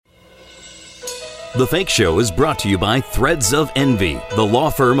The Fake Show is brought to you by Threads of Envy, the law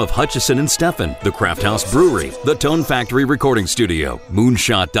firm of Hutchison and Steffen, the Craft House Brewery, the Tone Factory Recording Studio,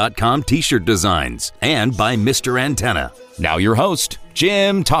 Moonshot.com T-shirt designs, and by Mr. Antenna. Now your host,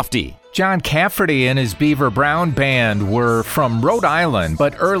 Jim Tofte. John Cafferty and his Beaver Brown Band were from Rhode Island,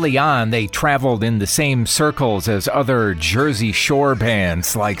 but early on they traveled in the same circles as other Jersey Shore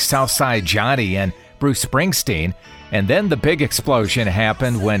bands like Southside Johnny and Bruce Springsteen. And then the big explosion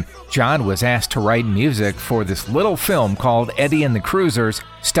happened when John was asked to write music for this little film called Eddie and the Cruisers,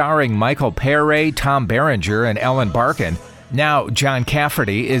 starring Michael Pere, Tom Berenger, and Ellen Barkin. Now, John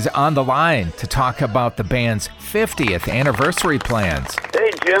Cafferty is on the line to talk about the band's 50th anniversary plans.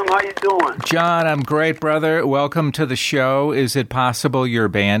 Hey, Jim, how you doing? John, I'm great, brother. Welcome to the show. Is it possible your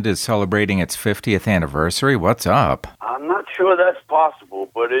band is celebrating its 50th anniversary? What's up? I'm not sure that's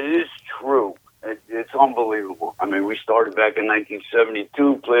possible, but it is true. It's unbelievable. I mean, we started back in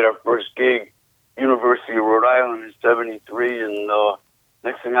 1972, played our first gig, University of Rhode Island in 73, and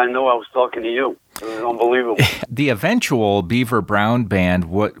next thing I know, I was talking to you. It was unbelievable. The eventual Beaver Brown Band,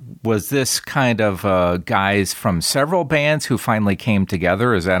 what was this kind of guys from several bands who finally came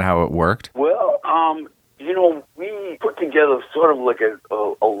together? Is that how it worked? Well, we put together sort of like a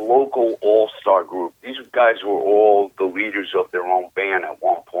local all-star group. These guys were all the leaders of their own band at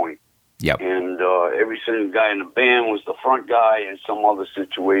one point. Yep. And every single guy in the band was the front guy in some other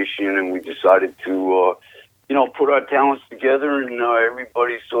situation, and we decided to, put our talents together, and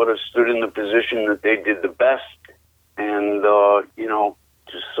everybody sort of stood in the position that they did the best, and,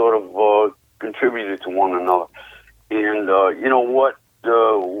 just sort of contributed to one another. And,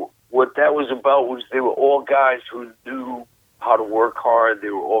 what that was about was they were all guys who knew how to work hard. They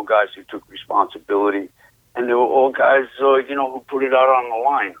were all guys who took responsibility. And they were all guys, who put it out on the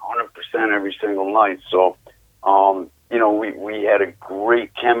line, 100% every single night. So, we had a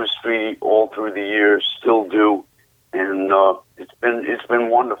great chemistry all through the years, still do, and it's been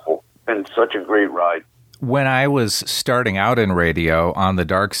wonderful. It's been such a great ride. When I was starting out in radio, On the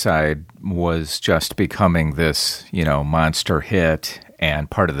Dark Side was just becoming this, monster hit and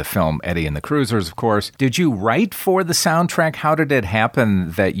part of the film Eddie and the Cruisers, of course. Did you write for the soundtrack? How did it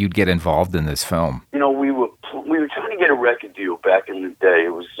happen that you'd get involved in this film? We were trying to get a record deal back in the day.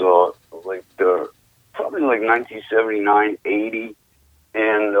 It was probably like 1979, 80,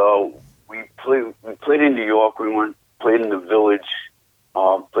 and we played in New York. We played in the Village,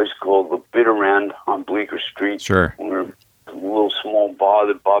 a place called the Bitter End on Bleecker Street. Sure. We were a little small bar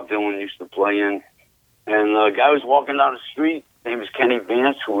that Bob Dylan used to play in, and a guy was walking down the street. His name was Kenny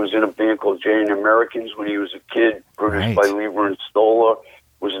Vance, who was in a band called Jay and the Americans when he was a kid, produced by Lever and Stoller.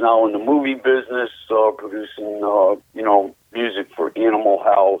 Was now in the movie business, producing, music for Animal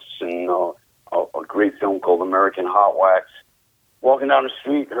House and a great film called American Hot Wax. Walking down the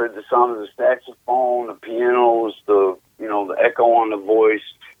street, heard the sound of the saxophone, the pianos, the echo on the voice.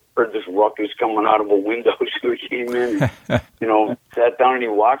 Heard this ruckus coming out of a window, so he came in, sat down and he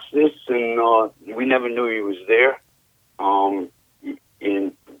watched this, and we never knew he was there.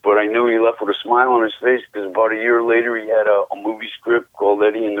 But I knew he left with a smile on his face because about a year later he had a movie script called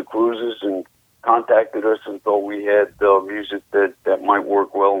Eddie and the Cruisers and contacted us and thought we had music that might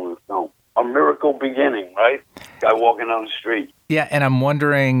work well in the film. A miracle beginning, right? Guy walking down the street. Yeah, and I'm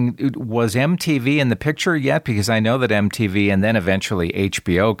wondering, was MTV in the picture yet? Because I know that MTV and then eventually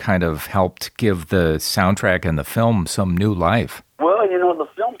HBO kind of helped give the soundtrack and the film some new life. Well, the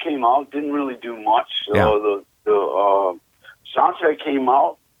film came out, didn't really do much. The soundtrack came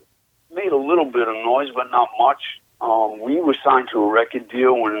out, made a little bit of noise, but not much. We were signed to a record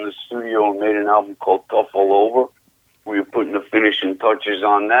deal, went in the studio and made an album called Tough All Over. We were putting the finishing touches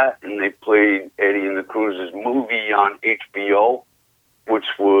on that, and they played Eddie and the Cruisers movie on HBO, which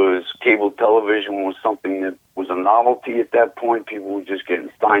was cable television, was something that was a novelty at that point. People were just getting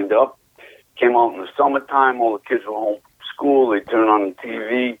signed up. Came out in the summertime, all the kids were home from school, they turned on the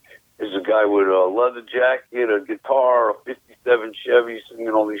TV. There's a guy with a leather jacket, a guitar, a 57 Chevy, singing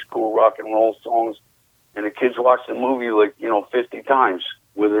all these cool rock and roll songs. And the kids watched the movie 50 times.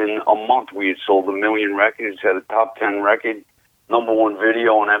 Within a month, we had sold 1 million records, had a top 10 record, #1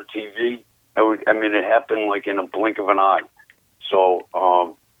 video on MTV. It happened like in a blink of an eye. So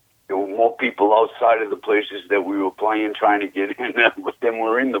there were more people outside of the places that we were playing trying to get in than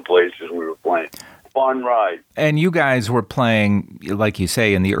were in the places we were playing. Fun ride. And you guys were playing, like you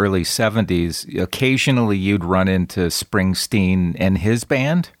say, in the early 70s. Occasionally you'd run into Springsteen and his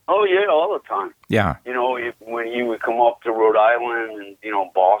band? Oh, yeah, all the time. Yeah. When he would come up to Rhode Island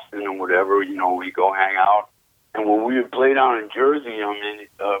and, Boston and whatever, we'd go hang out. And when we would play down in Jersey,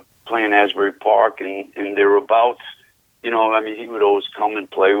 playing Asbury Park and thereabouts, I mean, he would always come and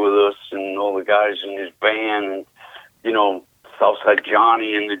play with us and all the guys in his band. And, Southside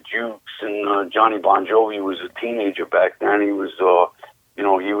Johnny and the Jukes and Johnny Bon Jovi was a teenager back then. He was,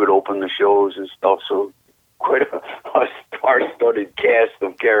 he would open the shows and stuff. So quite a star-studded cast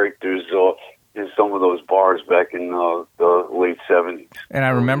of characters in some of those bars back in the late 70s. And I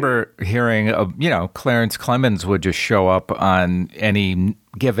remember hearing, Clarence Clemens would just show up on any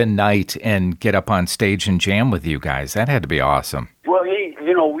given night and get up on stage and jam with you guys. That had to be awesome. Well,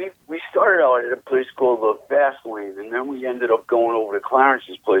 we started out at a place called the Fast Lane, and then we ended up going over to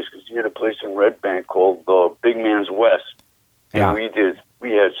Clarence's place because he had a place in Red Bank called Big Man's West. And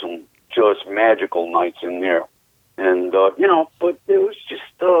we had some just magical nights in there. And, but it was just,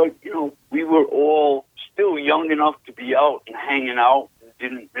 we were all still young enough to be out and hanging out.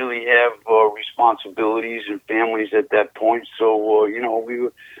 Didn't really have responsibilities and families at that point. So, we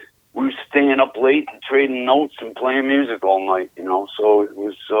were staying up late and trading notes and playing music all night, So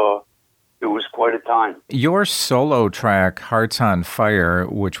it was quite a time. Your solo track, Hearts on Fire,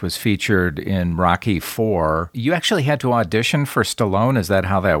 which was featured in Rocky IV, you actually had to audition for Stallone. Is that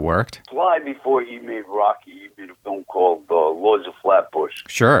how that worked? Sly, before he made Rocky, he made a film called Lords of Flatbush.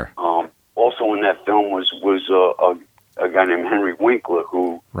 Sure. Also in that film was a guy named Henry Winkler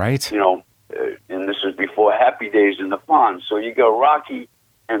who, right? And this was before Happy Days and the Fonz. So you got Rocky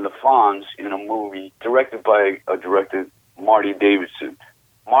and the Fonz in a movie directed by a director, Marty Davidson.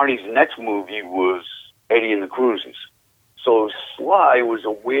 Marty's next movie was Eddie and the Cruisers. So Sly was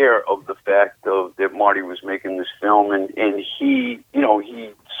aware of the fact that Marty was making this film, and he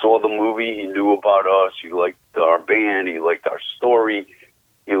saw the movie, he knew about us, he liked our band, he liked our story,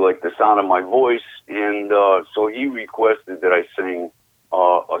 he liked the sound of my voice, and so he requested that I sing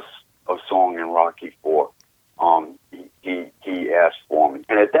a song in Rocky IV. He asked for me,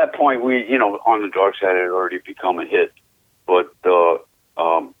 and at that point, we, On the Dark Side had already become a hit, but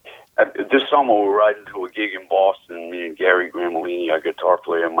this summer we were riding to a gig in Boston, me and Gary Gramolini, our guitar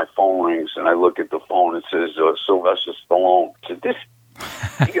player, and my phone rings, and I look at the phone, it says Sylvester Stallone. I said,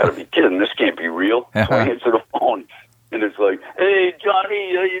 you gotta be kidding, this can't be real. So I answer the phone, and it's like, hey,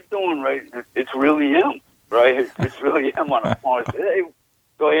 Johnny, how you doing, right? It's really him, right? It's really him on the phone. I said, hey,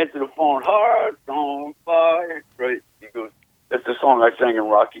 so I answer the phone, Heart on Fire, right? He goes, that's the song I sang in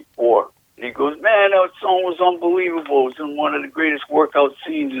Rocky IV. And he goes, man, that song was unbelievable. It was in one of the greatest workout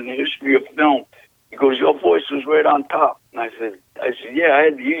scenes in the history of film. He goes, your voice was right on top. And I said, yeah, I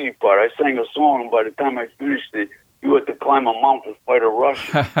had the easy part. I sang a song, and by the time I finished it, you had to climb a mountain to fight a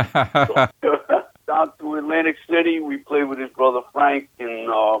Russian. So, down to Atlantic City, we played with his brother Frank, and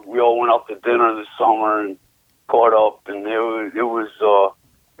we all went out to dinner this summer and caught up, and it was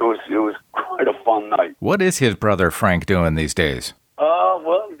quite a fun night. What is his brother Frank doing these days?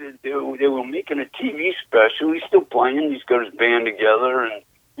 Well, they were making a TV special. He's still playing. He's got his band together, and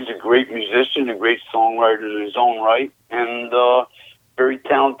he's a great musician, a great songwriter in his own right, and very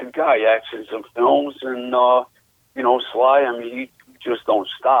talented guy. Acts in some films, and Sly. I mean, he just don't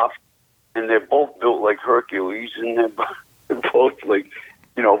stop. And they're both built like Hercules, and they're both like,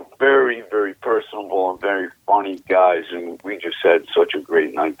 very, very personable and very funny guys, and we just had such a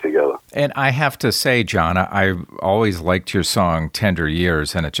great night together. And I have to say, John, I always liked your song Tender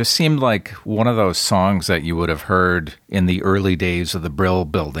Years, and it just seemed like one of those songs that you would have heard in the early days of the Brill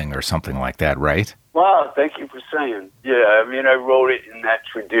Building or something like that, right? Wow, thank you for saying. Yeah, I mean, I wrote it in that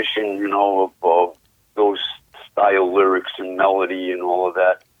tradition, of those style lyrics and melody and all of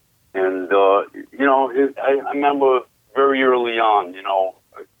that. And, I remember very early on, I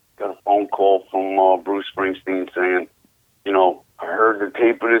got a phone call from Bruce Springsteen saying, I heard the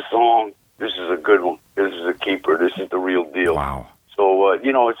tape of this song. This is a good one. This is a keeper. This is the real deal. Wow. So,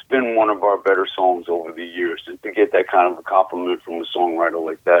 it's been one of our better songs over the years. And to get that kind of a compliment from a songwriter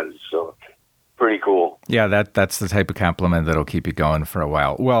like that is pretty cool. Yeah, that's the type of compliment that'll keep you going for a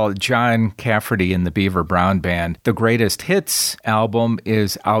while. Well, John Cafferty and the Beaver Brown Band, the Greatest Hits album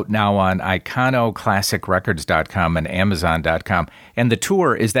is out now on iconoclassicrecords.com and amazon.com. And the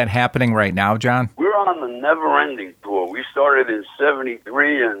tour, is that happening right now, John? We're on the never-ending tour. We started in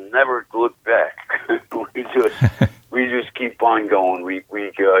 73 and never looked back. we just keep on going. We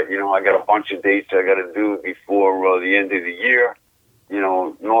I got a bunch of dates I got to do before the end of the year.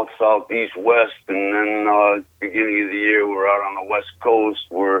 North, south, east, west, and then beginning of the year we're out on the West Coast.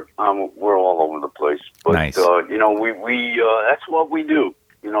 We're all over the place. But nice. we that's what we do.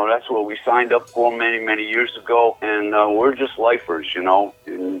 That's what we signed up for many, many years ago, and we're just lifers, and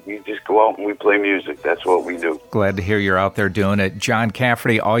we just go out and we play music. That's what we do. Glad to hear you're out there doing it. John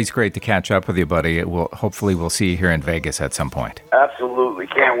Cafferty, always great to catch up with you, buddy. Hopefully we'll see you here in Vegas at some point. Absolutely.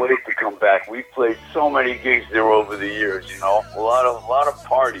 Can't wait to come back. We've played so many gigs there over the years, a lot of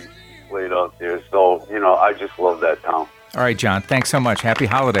parties played out there, so, I just love that town. All right, John, thanks so much. Happy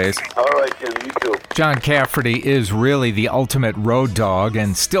holidays. All right, Jim, you too. John Cafferty is really the ultimate road dog,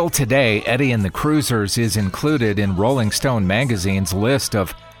 and still today, Eddie and the Cruisers is included in Rolling Stone magazine's list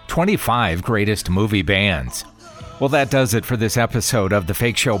of 25 greatest movie bands. Well, that does it for this episode of the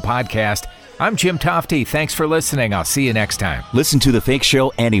Fake Show podcast. I'm Jim Tofte. Thanks for listening. I'll see you next time. Listen to The Fake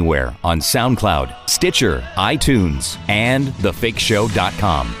Show anywhere on SoundCloud, Stitcher, iTunes, and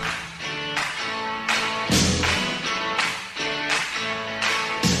thefakeshow.com.